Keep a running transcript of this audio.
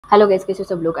Hello guys, कैसे हो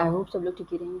सब लोग। आई होप सब लोग ठीक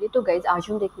ही रहेंगे। तो गाइस आज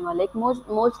हम देखने वाले एक मोस्ट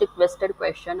मोस्ट रिक्वेस्टेड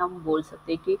क्वेश्चन हम बोल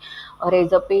सकते हैं कि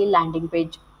रेजर पे landing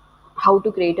page, how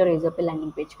to create a razor पे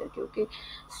लैंडिंग पेज करके। Okay,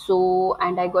 so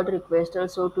and I got request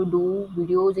also to do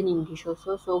videos in English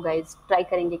also. So guys try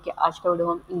करेंगे कि आज का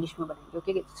वीडियो हम इंग्लिश में बनाएंगे।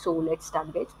 Okay, so let's start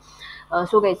guys.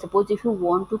 So guys, suppose if you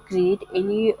want to create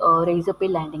any razor pay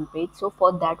landing page, so for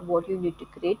that what you need to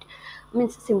create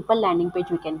means simple landing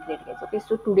page we can create guys. Okay,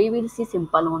 so today we'll see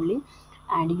simple only,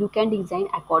 and you can design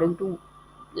according to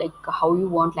like how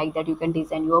you want, like that you can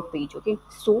design your page. Okay,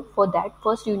 so for that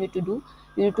first you need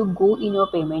to go in your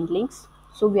payment links.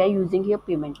 So we are using here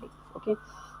payment links. Okay,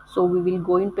 so we will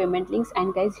go in payment links,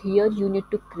 and guys here you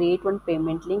need to create one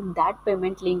payment link. That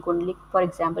payment link only, for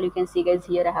example, you can see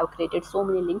guys here I have created so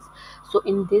many links. So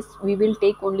in this we will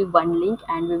take only one link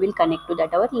and we will connect to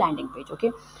that our landing page.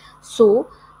 Okay, so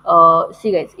see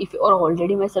guys, if you are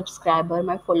already my subscriber,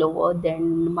 my follower, then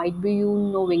might be you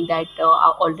knowing that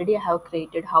already I have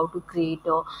created how to create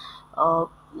uh,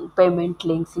 payment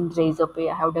links in Razorpay.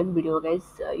 I have done video guys.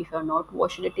 If you are not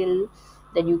watched it till,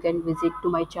 then you can visit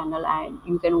to my channel and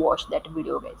you can watch that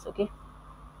video guys. Okay,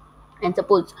 and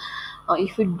suppose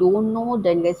if you don't know,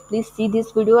 then guys please see this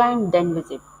video and then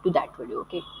visit to that video.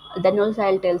 Okay, then also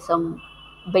I'll tell some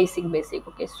basic.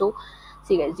 Okay, so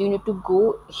see guys, you need to go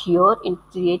here in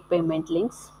create payment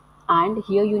links, and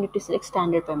here you need to select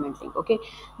standard payment link. Okay,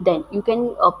 then you can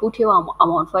put your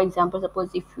amount. For example,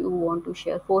 suppose if you want to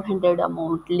share 400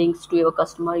 amount links to your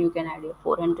customer, you can add your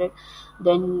 400.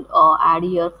 Then add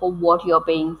here for what you're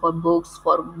paying for books,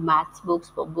 for maths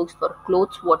books, for books, for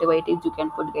clothes, whatever it is you can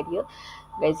put get here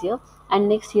guys here. And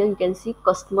next here you can see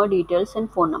customer details and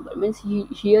phone number. Means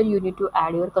here you need to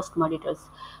add your customer details,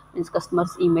 means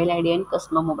customer's email id and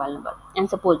customer mobile number. And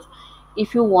suppose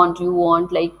if you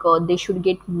want like they should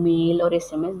get mail or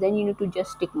sms, then you need to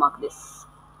just tick mark this.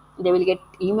 They will get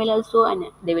email also and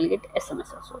they will get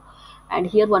sms also. And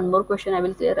here one more question I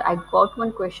will clear. I got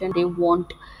one question, they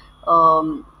want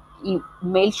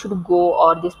mail should go,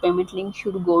 or this payment link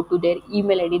should go to their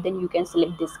email id. Then you can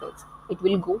select this guys, it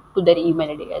will go to their email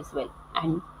id as well,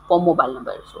 and for mobile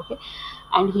numbers. Okay,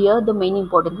 and here the main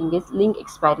important thing is link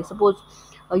expiry. Suppose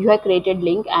you have created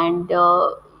link, and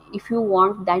if you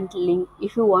want that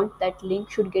link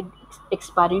should get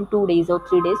expire in 2 days or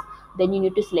 3 days, then you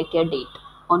need to select your date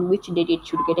on which date it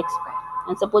should get expired.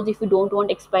 And suppose if you don't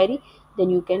want expiry, then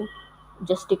you can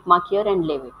just tick mark here and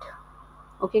leave it.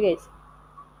 Okay guys,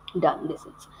 done. This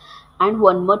is. And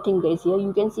one more thing guys, here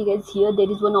you can see guys, here there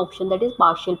is one option that is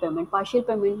partial payment. Partial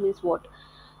payment means what?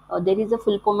 There is a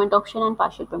full payment option, and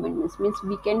partial payment means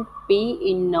we can pay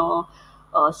in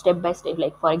step by step,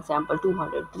 like for example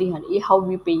 200 300, how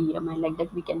we pay EMI, like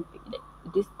that we can pay. Like,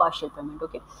 it is partial payment.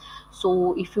 Okay,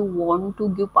 so if you want to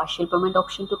give partial payment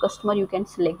option to customer, you can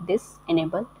select this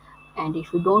enable, and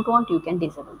if you don't want, you can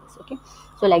disable this. Okay,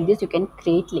 so like this you can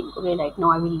create link. Okay, right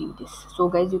now I will leave this. So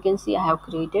guys, you can see I have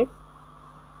created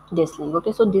this link.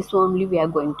 Okay, so this only we are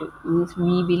going to, means we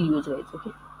will use guys.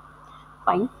 Okay,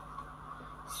 fine.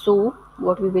 So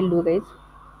what we will do guys,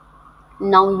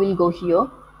 now we will go here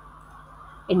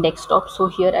in desktop. So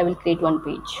here I will create one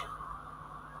page,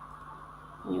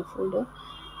 new folder.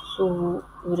 So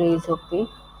Razorpay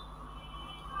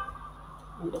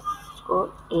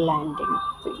underscore landing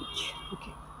page.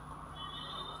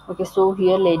 Okay, so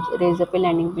here Razorpay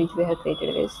landing page we have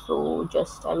created guys. So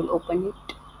just I will open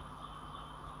it.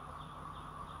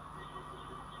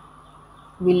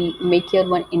 We'll make here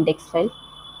one index file.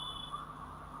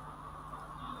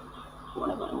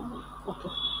 Okay,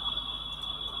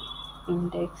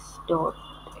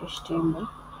 index.html.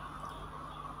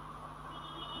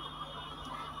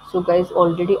 So guys,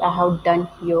 already I have done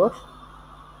here,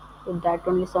 so that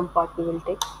only some part we will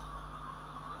take.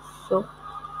 So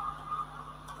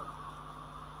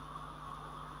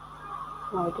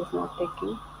now it is not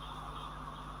taking.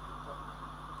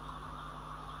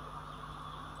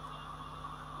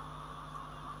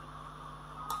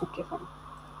 Okay, fine,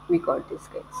 we got this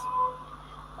guys.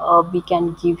 We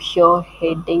can give here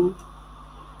heading.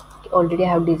 Already I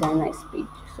have designed nice page,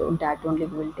 so that only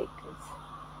we will take this.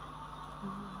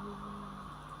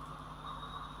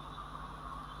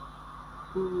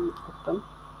 Open.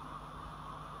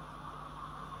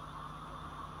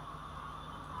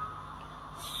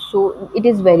 So it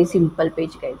is very simple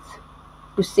page guys.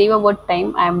 To save our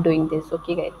time I am doing this.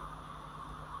 Okay guys,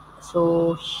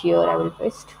 so here I will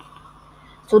paste.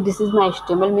 So this is my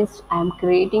HTML, means I am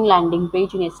creating landing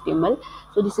page in HTML.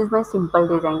 So this is my simple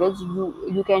design guys.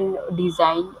 You can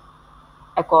design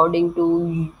according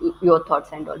to your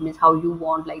thoughts and all, means how you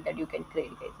want, like that you can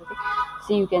create guys. Okay,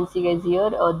 so you can see guys here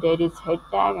there is head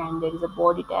tag and there is a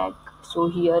body tag, So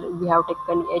here we have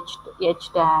taken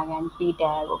H tag and P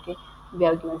tag. Okay, we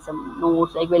have given some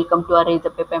notes like welcome to our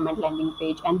Razorpay payment landing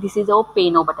page, and this is our pay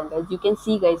now button, guys. You can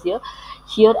see, guys, here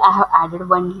I have added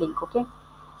one link. Okay,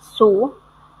 so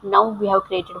now we have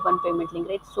created one payment link,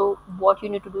 right? So what you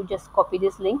need to do, just copy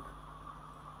this link,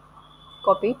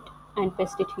 copy it and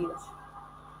paste it here.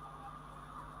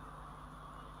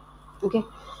 Okay,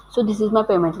 so this is my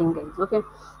payment link, guys. Okay,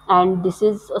 and this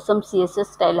is some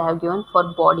CSS style I have given for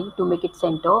body to make it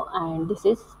center, and this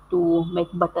is to make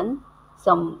button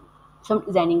some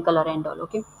designing color and all.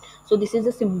 Okay, so this is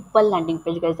a simple landing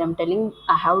page, guys. I'm telling,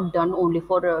 I have done only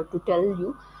for to tell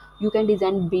you, you can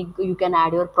design big, you can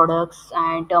add your products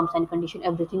and terms and condition,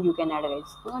 everything you can add,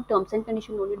 guys. Terms and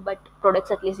condition only, but products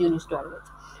at least you need to add, guys.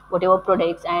 Whatever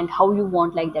products and how you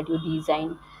want, like that you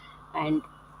design, and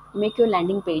make your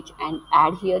landing page and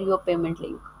add here your payment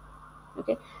link.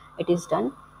 Okay, it is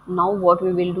done. Now what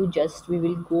we will do, just we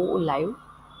will go live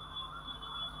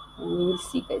and we will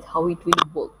see, guys, how it will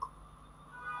work.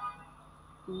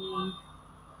 Mm,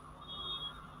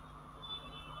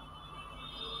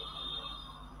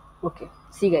 okay,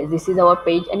 see, guys, this is our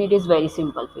page and it is very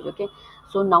simple page. Okay,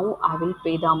 so now I will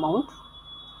pay the amount.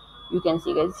 You can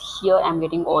see, guys, here I'm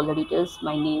getting all the details,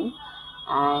 my name,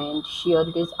 and here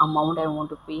it is amount I want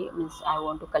to pay, means I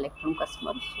want to collect from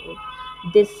customer. So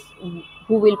this,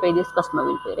 who will pay, this customer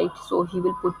will pay, right? So he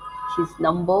will put his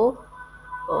number.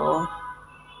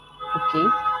 Okay,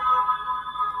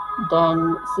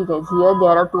 then see, guys, here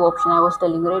there are two options. I was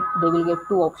telling, right, they will get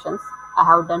two options. I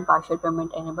have done partial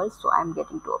payment enable, so I'm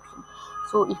getting two options.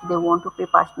 So if they want to pay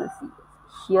partial fee,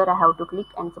 here I have to click,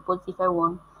 and suppose if I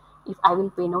want, if I will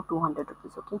pay now 200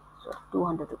 rupees. Okay, so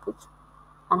 200 rupees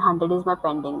and 100 is my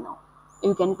pending now.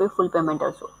 You can pay full payment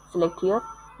also. Select here,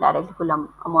 directly full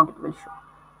amount it will show.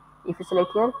 If you select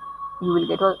here, you will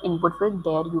get your input field.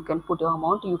 There you can put your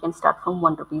amount. You can start from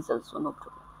 1 rupees also, no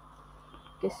problem.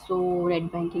 Okay, so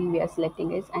net banking we are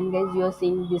selecting is, and guys, you are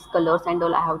seeing these colors and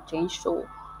all I have changed. So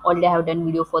already I have done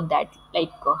video for that,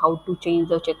 like how to change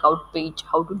the checkout page,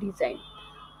 how to design.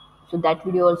 So that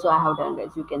video also I have done, guys.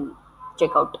 You can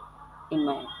check out in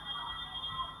my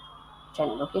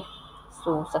channel. Okay,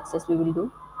 so success we will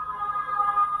do.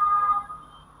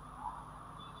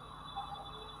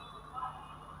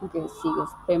 Okay, see, guys,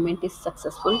 payment is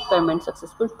successful, payment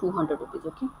successful, 200 rupees.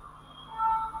 Okay,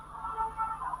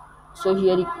 so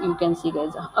here you can see,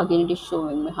 guys, again it is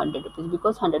showing me 100 rupees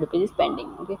because 100 rupees is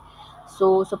pending. Okay,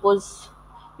 so suppose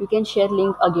you can share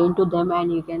link again to them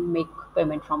and you can make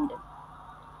payment from them.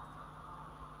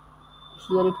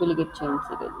 Here it will get changed,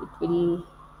 guys. It will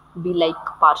be like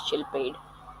partial paid.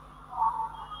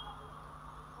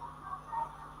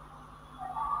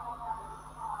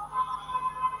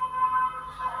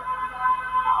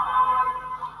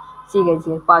 See, guys,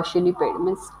 here partially paid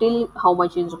means still how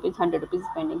much is rupees, 100 rupees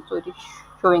pending, so it is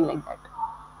showing like that.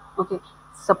 Okay,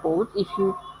 suppose if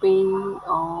you pay,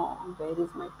 where is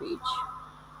my page,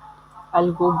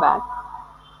 I'll go back.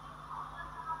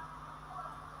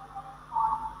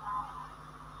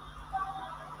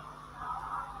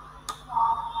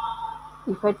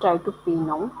 If I try to pay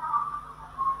now,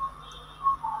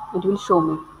 it will show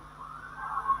me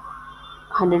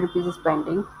 100 rupees is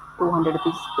pending, 200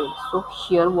 rupees is paid. So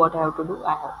here what I have to do,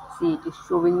 I have, see, it is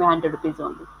showing me 100 rupees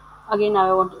only. Again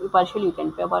I want partial, you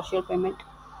can pay partial payment.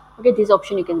 Okay, this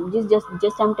option you can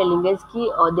just I'm telling guys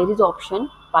ki, there is option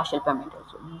partial payment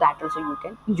also, that also you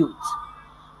can use.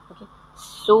 Okay,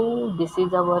 so this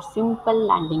is our simple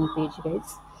landing page,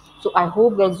 guys. So I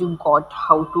hope, guys, you got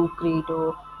how to create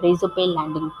a Razorpay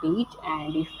landing page,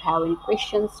 and if you have any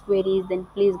questions, queries, then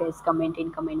please, guys, comment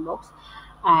in comment box.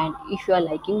 And if you are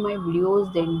liking my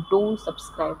videos, then don't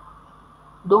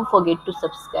forget to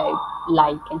subscribe,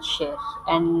 like and share.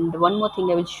 And one more thing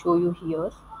I will show you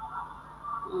here.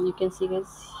 You can see,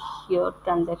 guys, here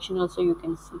transaction also you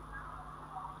can see,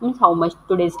 means how much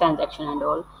today's transaction and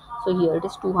all. So here it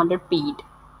is 200 paid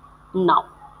now.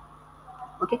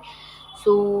 Okay,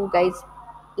 so guys,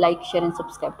 like, share and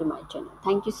subscribe to my channel.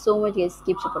 Thank you so much, guys.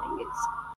 Keep supporting, guys.